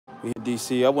We hit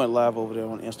DC. I went live over there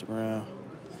on Instagram.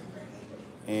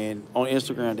 And on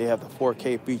Instagram, they have the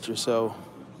 4K feature. So,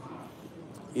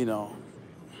 you know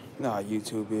how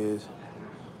YouTube is.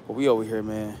 But we over here,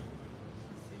 man.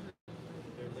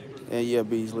 And yeah,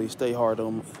 Beasley, stay hard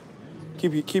on them.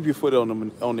 Keep your foot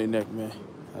on their neck, man.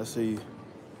 I see you.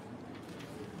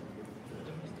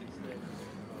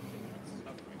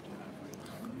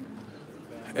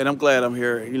 And I'm glad I'm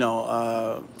here,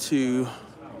 to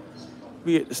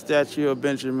be at the statue of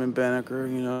Benjamin Banneker,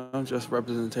 just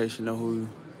representation of who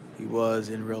he was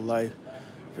in real life.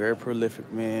 Very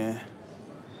prolific man.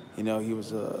 He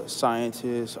was a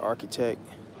scientist, architect.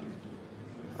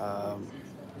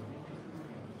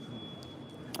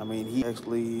 He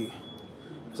actually,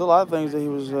 there's a lot of things that he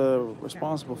was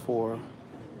responsible for.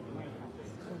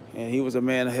 And he was a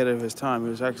man ahead of his time. He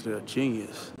was actually a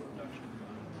genius.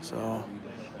 So,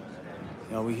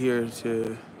 we're here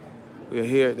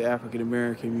at the African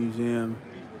American Museum,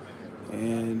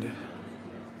 and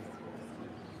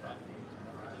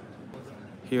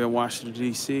here in Washington,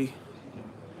 D.C.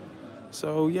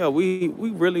 So, yeah, we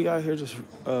really out here just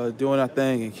doing our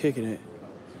thing and kicking it.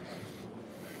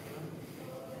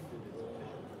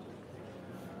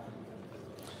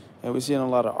 And we're seeing a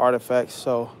lot of artifacts.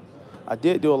 So I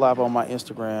did do a live on my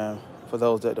Instagram for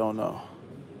those that don't know.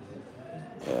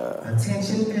 Yeah.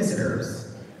 Attention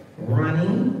visitors,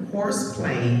 running,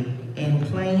 horseplay, and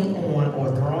playing on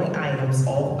or throwing items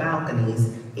off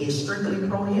balconies is strictly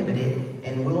prohibited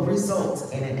and will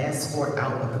result in an escort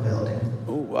out of the building.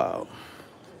 Oh, wow.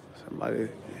 Somebody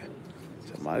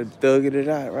thugging it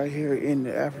out right here in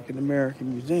the African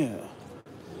American Museum.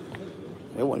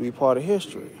 They want to be part of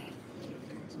history.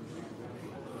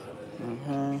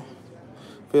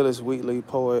 Phyllis Wheatley,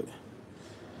 poet.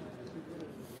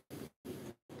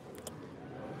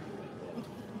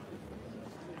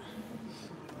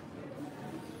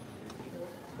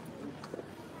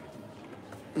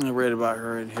 I read about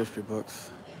her in history books.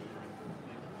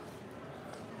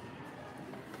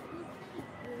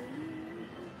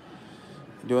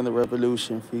 During the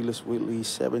Revolution, Phyllis Wheatley,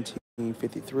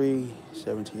 1753,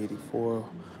 1784,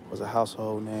 was a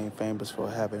household name famous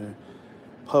for having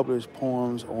published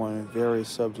poems on various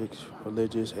subjects,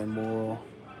 religious and moral.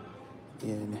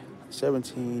 In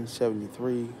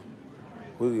 1773,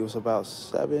 Wheatley was about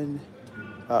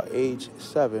age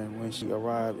 7 when she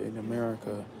arrived in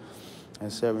America in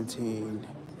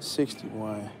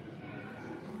 1761.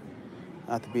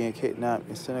 After being kidnapped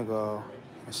in Senegal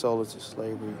and sold into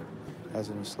slavery as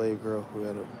an enslaved girl who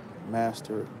had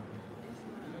mastered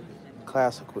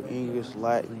classical English,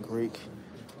 Latin, Greek,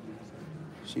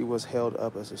 she was held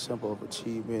up as a symbol of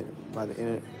achievement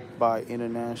by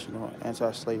international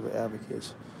anti-slavery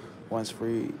advocates. Once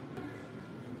freed,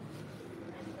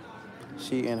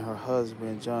 she and her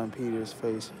husband, John Peters,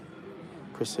 faced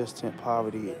persistent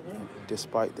poverty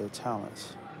despite their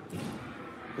talents.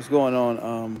 What's going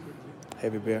on,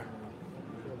 Heavy Bear?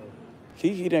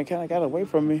 Kiki done kind of got away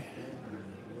from me.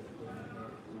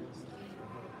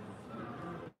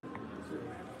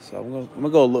 So I'm gonna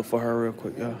go look for her real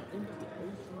quick, y'all.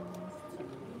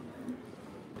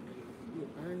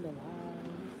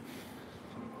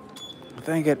 I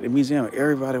think at the museum,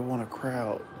 everybody want a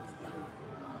crowd.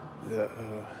 They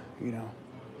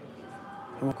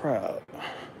want a crowd.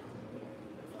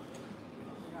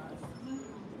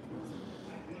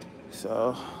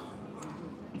 So,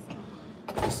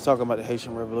 let's talk about the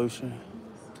Haitian Revolution.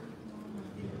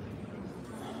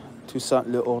 Toussaint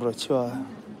l'Ouverture.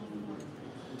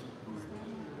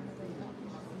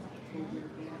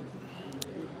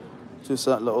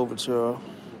 Toussaint l'Ouverture.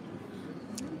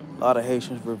 A lot of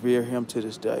Haitians revere him to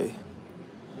this day.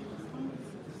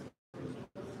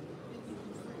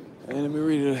 And let me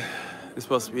read it. It's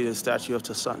supposed to be the statue of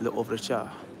Toussaint l'Ouverture.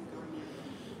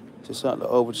 Toussaint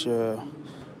l'Ouverture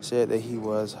said that he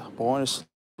was born a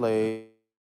slave,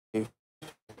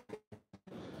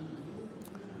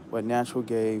 but nature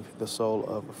gave the soul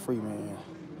of a free man.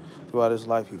 Throughout his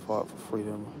life, he fought for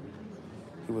freedom.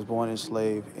 He was born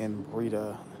enslaved in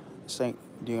Breda,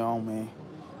 Saint-Domingue,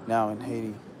 now in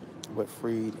Haiti, but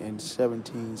freed in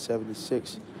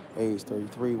 1776, age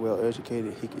 33.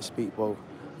 Well-educated, he could speak both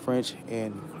French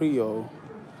and Creole.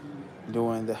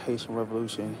 During the Haitian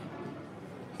Revolution,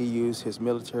 he used his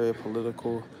military,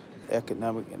 political,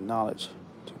 economic knowledge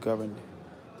to govern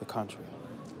the country.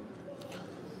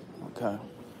 Okay.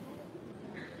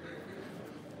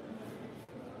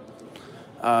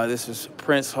 This is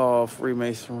Prince Hall,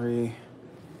 Freemasonry.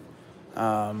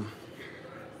 So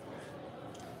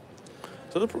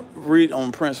let's read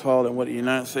on Prince Hall and what the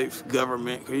United States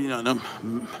government, them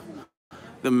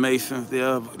the Masons.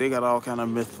 They got all kind of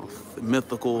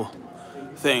mythical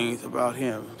things about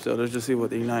him. So let's just see what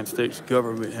the United States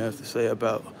government has to say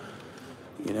about,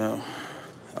 you know,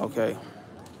 okay.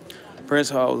 Prince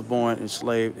Hall was born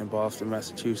enslaved in Boston,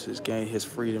 Massachusetts, gained his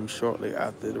freedom shortly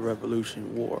after the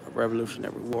Revolutionary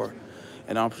War.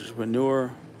 An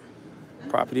entrepreneur,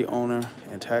 property owner,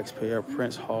 and taxpayer,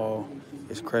 Prince Hall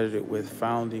is credited with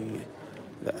founding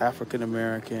the African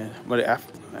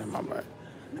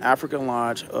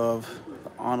Lodge of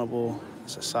the Honorable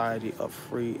Society of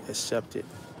Free Accepted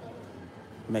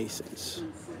Masons,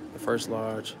 the first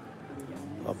lodge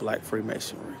of Black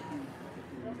Freemasonry.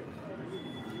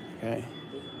 Okay.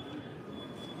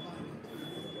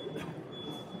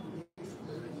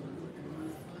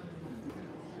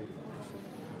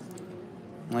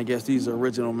 I guess these are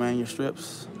original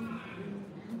manuscripts.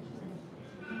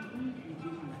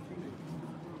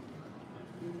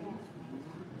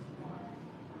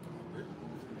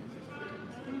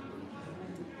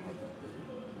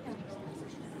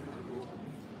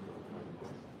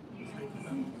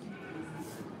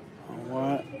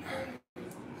 What?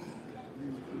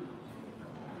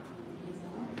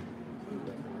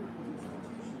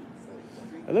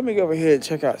 Let me go over here and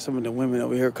check out some of the women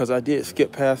over here because I did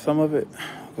skip past some of it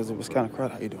because it was kind of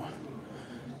crowded. How you doing?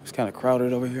 It's kind of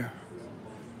crowded over here.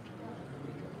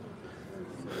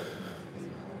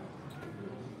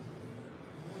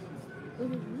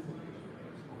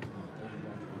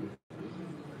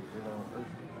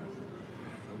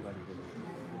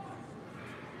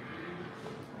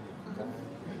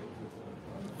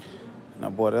 Now,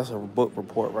 boy, that's a book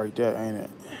report right there, ain't it?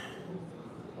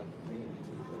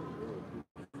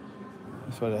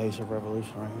 That's for the Haitian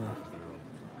Revolution right here.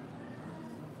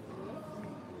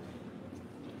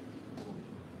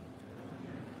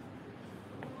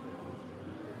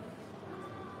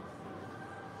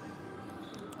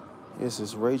 This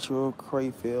is Rachel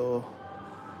Crayfield.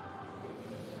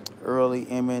 Early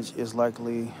image is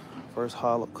likely first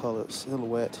hollow-colored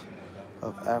silhouette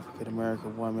of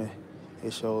African-American woman.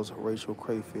 It shows Rachel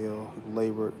Crayfield, who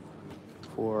labored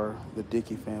for the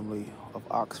Dickey family of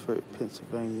Oxford,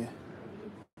 Pennsylvania.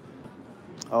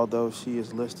 Although she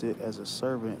is listed as a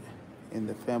servant in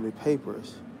the family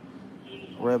papers,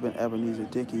 Reverend Ebenezer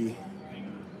Dickey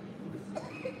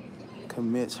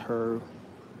commits her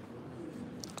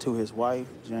to his wife,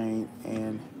 Jane,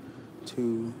 and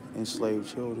two enslaved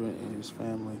children in his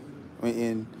family.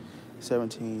 In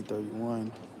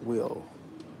 1731, will.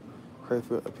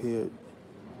 Crayfield appeared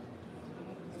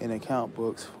in account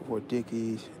books for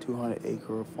Dickey's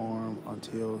 200-acre farm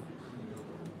until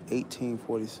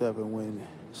 1847, when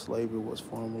slavery was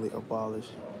formally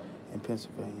abolished in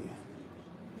Pennsylvania.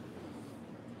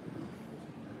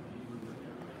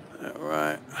 All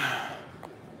right.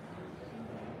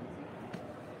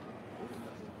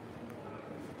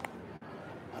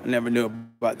 I never knew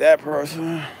about that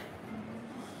person.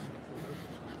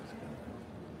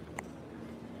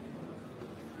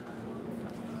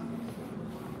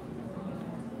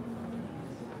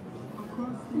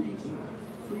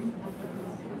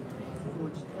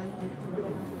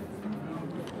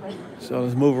 So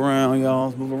let's move around, y'all.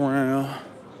 Let's move around.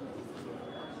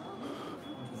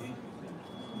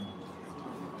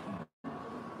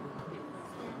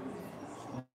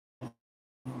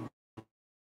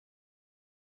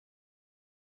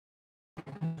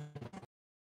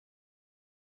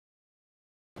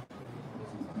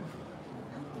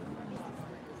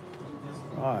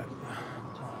 All right.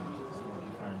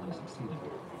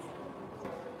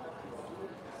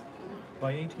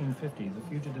 By 1850, the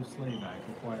Fugitive Slave Act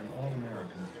required all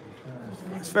Americans to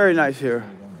return. It's very nice here.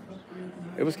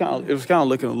 It was kind of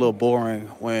looking a little boring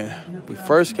when we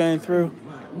first came through.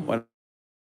 When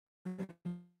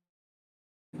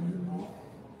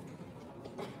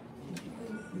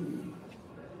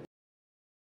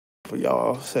for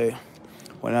y'all say,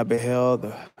 when I beheld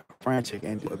the frantic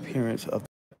and appearance of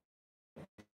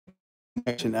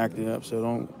action acting up, so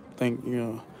don't think,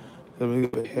 that we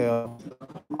beheld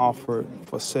offered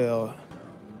for sale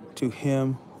to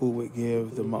him who would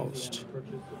give the most.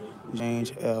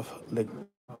 James F. Lick.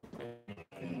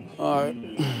 All right.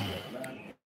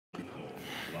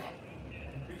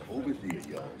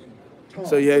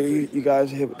 So yeah, you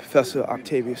guys are here with Professor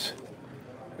Octavius,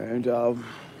 and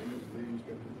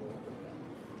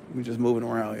we're just moving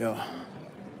around, y'all.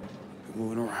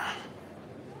 Moving around.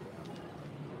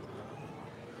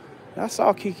 I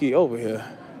saw Kiki over here.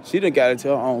 She done got into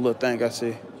her own little thing, I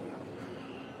see.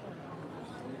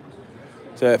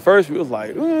 So at first we was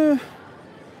like, and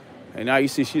now you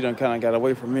see she done kind of got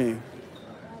away from me.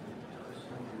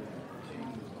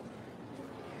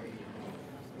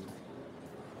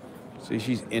 See,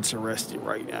 she's interested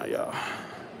right now, y'all.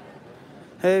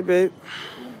 Hey, babe.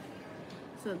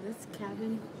 So this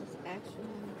cabin was actually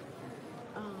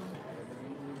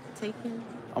taken.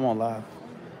 I'm on live.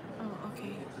 Oh,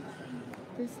 okay.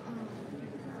 This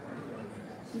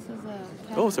this is a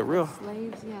cabin Oh, it's a real. of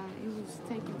slaves. Yeah, it was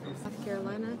taken from South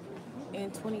Carolina in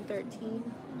 2013.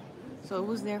 So it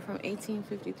was there from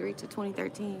 1853 to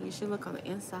 2013. You should look on the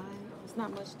inside. It's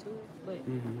not much to it, but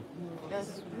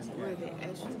that's where they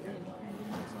actually been.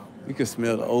 You can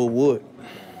smell the old wood.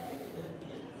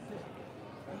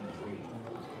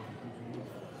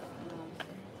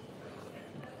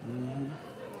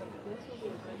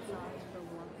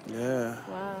 Yeah.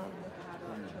 Wow.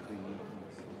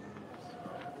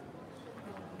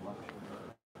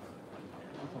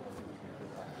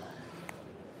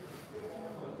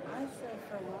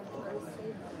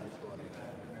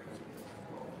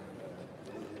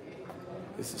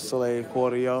 It's a slave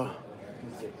quarter, y'all.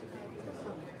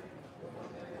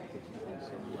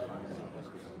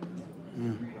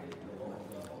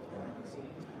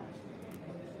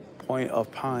 Point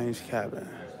of Pines cabin.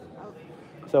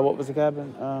 So what was the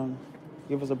cabin?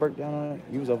 Give us a breakdown on it.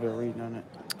 You was over there reading on it.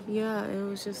 Yeah, it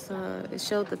was just it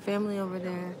showed the family over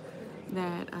there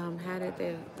that had it.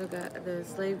 The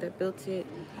slave that built it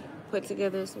put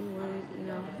together some wood, you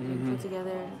know, and put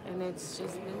together, and it's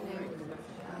just been there.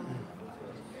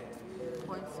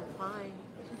 Points of pine.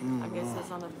 I guess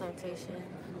it's on a plantation.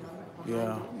 You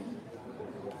know,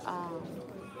 Yeah.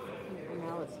 and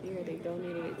now it's here. They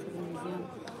donated it to the museum.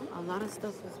 A lot of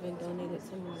stuff has been donated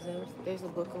to museums. There's a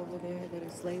book over there that a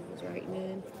slave was writing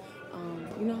in.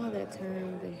 You know how that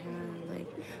term they have, like,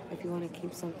 if you want to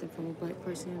keep something from a black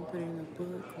person, put it in a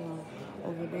book. Well,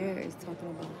 over there is talking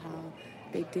about how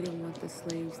they didn't want the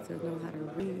slaves to know how to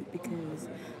read, because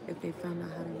if they found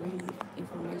out how to read,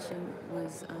 information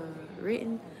was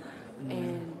written,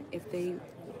 and if they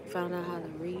found out how to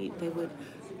read, they would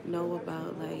know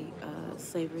about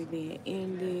slavery being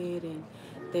ended, and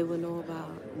they would know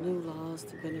about new laws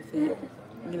to benefit,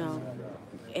 you know,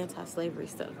 anti-slavery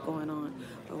stuff going on,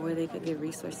 or where they could get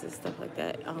resources, stuff like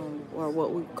that, or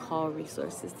what we call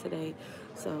resources today.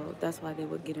 So that's why they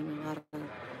would get in a lot of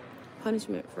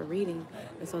punishment for reading.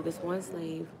 And so this one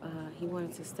slave, he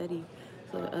wanted to study,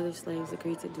 so the other slaves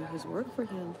agreed to do his work for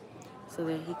him so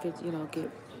that he could, you know, get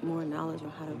more knowledge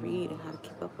on how to read and how to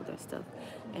keep up with that stuff.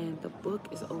 And the book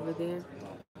is over there.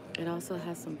 It also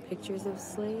has some pictures of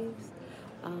slaves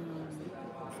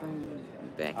from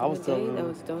back in the day that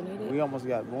was donated. We almost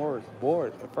got bored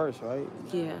at first, right?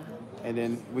 Yeah. And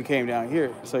then we came down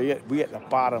here. So yeah, we at the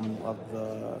bottom of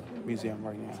the museum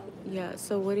right now. Yeah,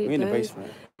 so what it We in the does,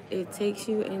 basement. it takes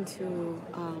you into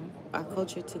our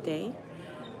culture today,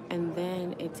 and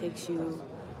then it takes you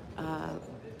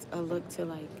a look to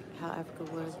like how Africa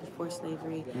was before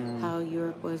slavery, how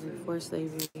Europe was before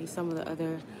slavery, some of the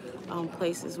other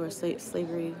places where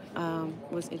slavery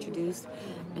was introduced,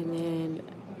 and then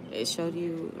it showed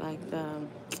you like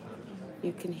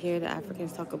you can hear the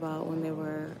Africans talk about when they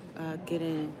were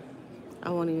getting, I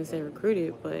won't even say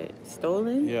recruited, but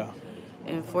stolen. Yeah.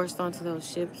 And forced onto those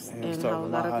ships, And how a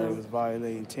lot of how them they was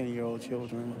violating 10-year-old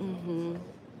children.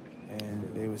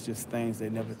 And it was just things they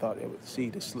never thought they would see.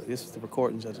 This is the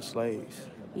recordings of the slaves.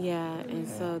 Yeah, and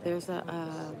so there's a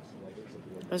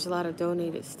lot of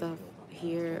donated stuff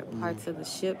here. Parts of the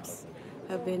ships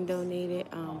have been donated,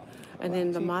 and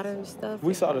then the modern stuff.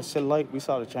 We saw the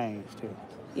chains too.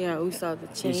 Yeah, we saw the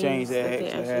chains. The chains that they they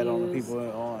actually had on the used.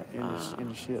 people in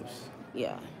the ships.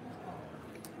 Yeah.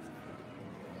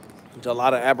 There's a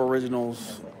lot of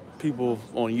Aboriginals people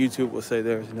on YouTube will say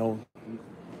there's no.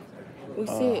 We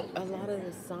see a lot of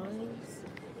the signs,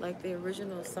 like the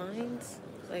original signs.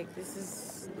 Like, this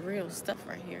is real stuff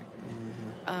right here.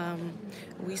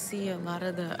 We see a lot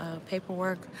of the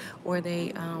paperwork where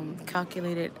they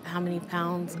calculated how many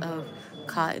pounds of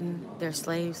cotton their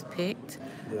slaves picked,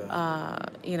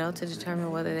 you know, to determine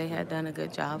whether they had done a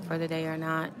good job for the day or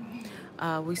not.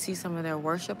 We see some of their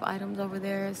worship items over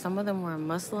there. Some of them were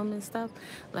Muslim and stuff.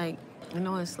 Like, you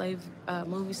know, in slave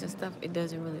movies and stuff, it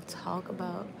doesn't really talk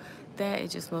about that.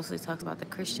 It just mostly talks about the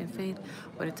Christian faith,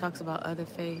 but it talks about other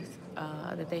faiths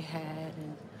that they had,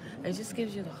 and it just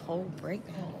gives you the whole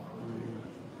breakdown.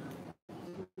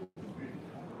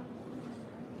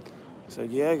 So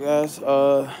yeah, guys,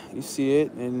 you see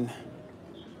it, and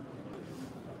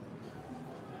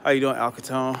how you doing,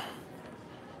 Alcaton?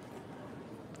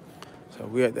 So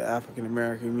we're at the African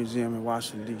American Museum in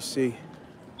Washington, D.C.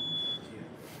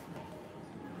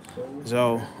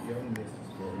 So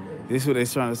this is what they're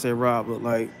trying to say Rob looked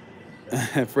like.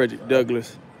 Frederick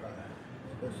Douglass,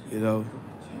 you know.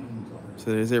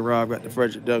 So they say Rob got the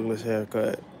Frederick Douglass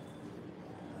haircut.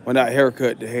 Well, not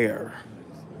haircut, the hair.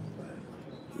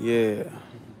 Yeah.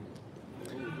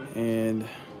 And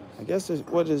I guess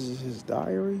what is his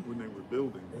diary? When they were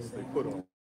building this, they put all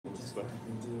the stuff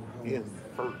in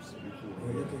first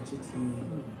before. Look at your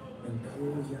team and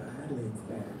pull your eyelids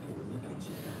back and look at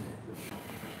your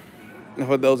And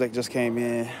for those that just came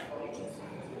in,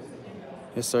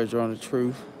 his Search on the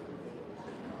Truth.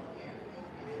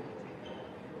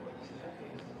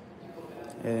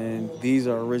 And these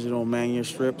are original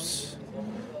manuscripts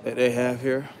that they have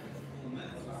here.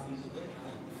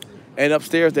 And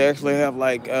upstairs they actually have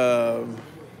like, I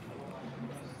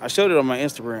showed it on my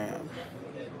Instagram.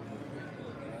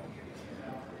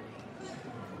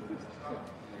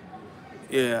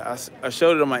 Yeah, I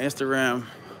showed it on my Instagram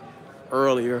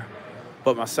earlier,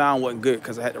 but my sound wasn't good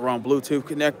because I had the wrong Bluetooth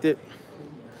connected.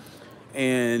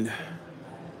 And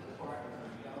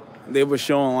they were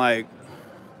showing like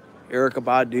Erykah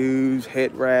Badu's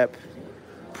head wrap,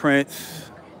 Prince,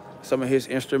 some of his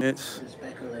instruments.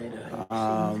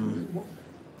 I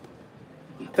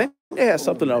think they had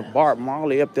something of Bob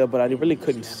Marley up there, but I really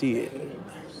couldn't see it.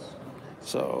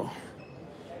 So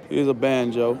here's a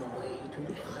banjo.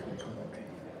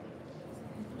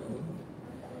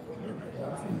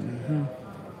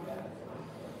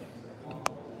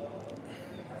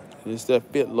 It's that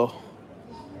fiddler.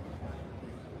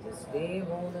 The slave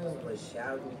owners were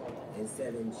shouting and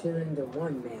selling children to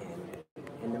one man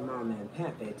and the mama and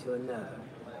pappy to another.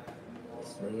 The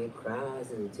slave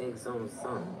cries and takes on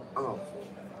something awful.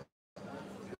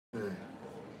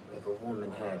 If a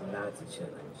woman had lots of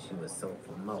children, she was sold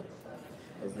for more.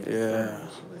 As if Yeah.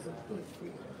 she was a good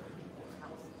breeder.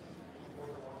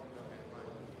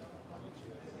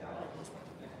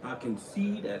 I can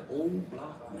see that old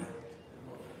block now.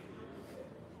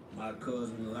 My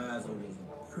cousin Eliza was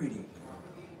a pretty girl,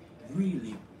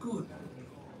 really good.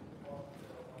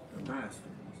 The master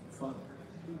was the father.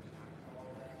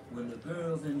 When the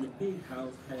girls in the big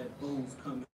house had boys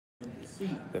coming to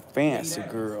see, The Fancy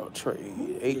Girl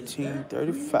Trade,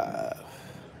 1835.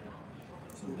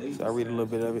 So I read a little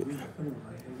bit of it.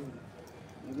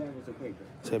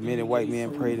 Said many white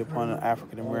men preyed upon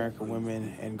African American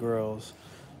women and girls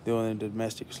during the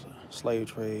domestic slave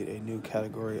trade. A new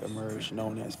category emerged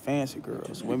known as fancy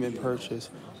girls, women purchased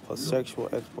for sexual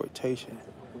exploitation.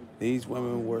 These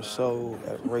women were sold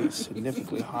at rates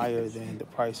significantly higher than the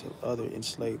price of other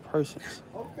enslaved persons.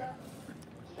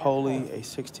 Polly, a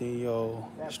 16-year-old,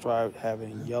 described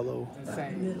having yellow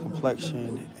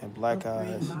complexion and black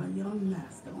eyes,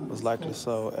 was likely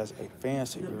sold as a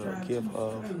fancy girl, gift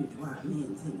of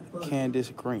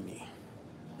Candace Greene.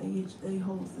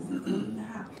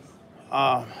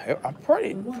 I'm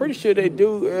pretty sure they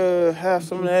do have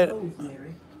some of that.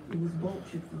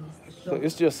 So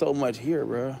it's just so much here,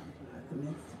 bro.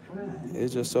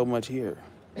 It's just so much here.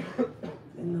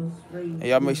 And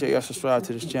y'all make sure y'all subscribe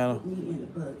to this channel.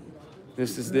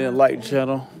 This is the Enlightened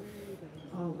channel.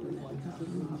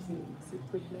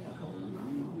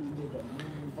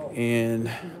 And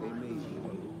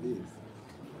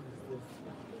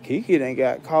Kiki done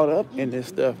got caught up in this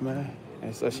stuff, man.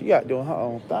 And so she got doing her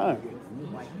own thing.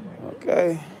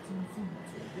 Okay.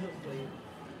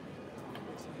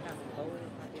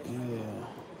 Yeah.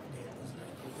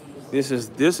 This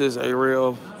is a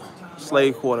real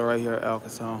slave quarter right here at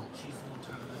Alcatraz.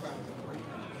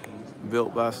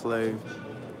 Built by slaves.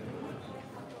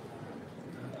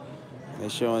 They're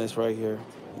showing this right here.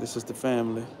 This is the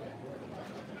family.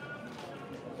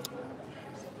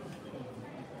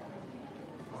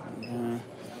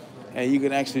 And you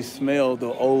can actually smell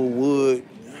the old wood.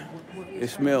 It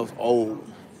smells old.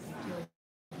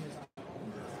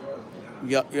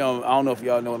 Yeah, you know, I don't know if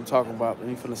y'all know what I'm talking about,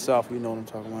 but from the South, you know what I'm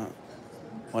talking about.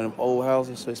 One of them old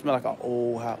houses, so it smells like an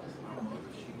old house.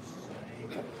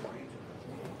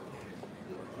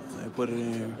 They put it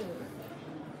in here.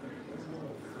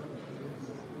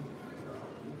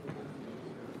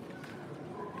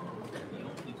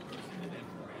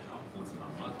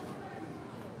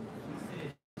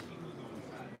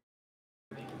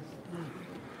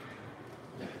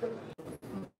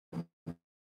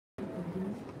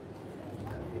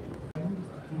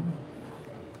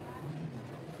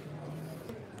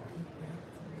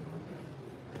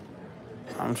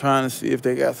 I'm trying to see if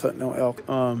they got something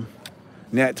on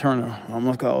Nat Turner. I'm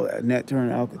gonna call that Nat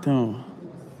Turner Alcatraz.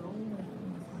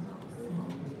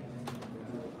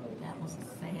 That was a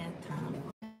sad time.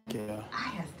 Yeah. I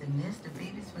have to miss the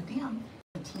babies for them.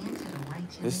 Attend to the right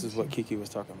This is what Kiki was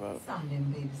talking about. Some of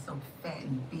them babies so fat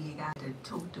and big out there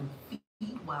tote the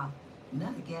feet while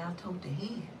another gal tote the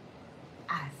head.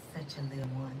 I such a little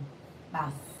one,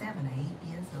 about 7 or 8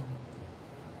 years old.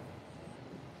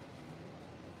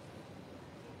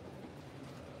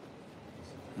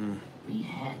 We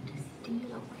had to steal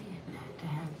away at night to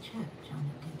have church on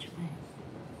the ditch rest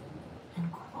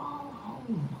and crawl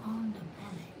home on the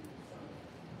belly.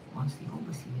 Once the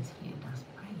overseers heard us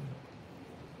praying,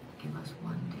 give us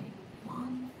one day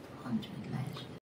 100 lashes.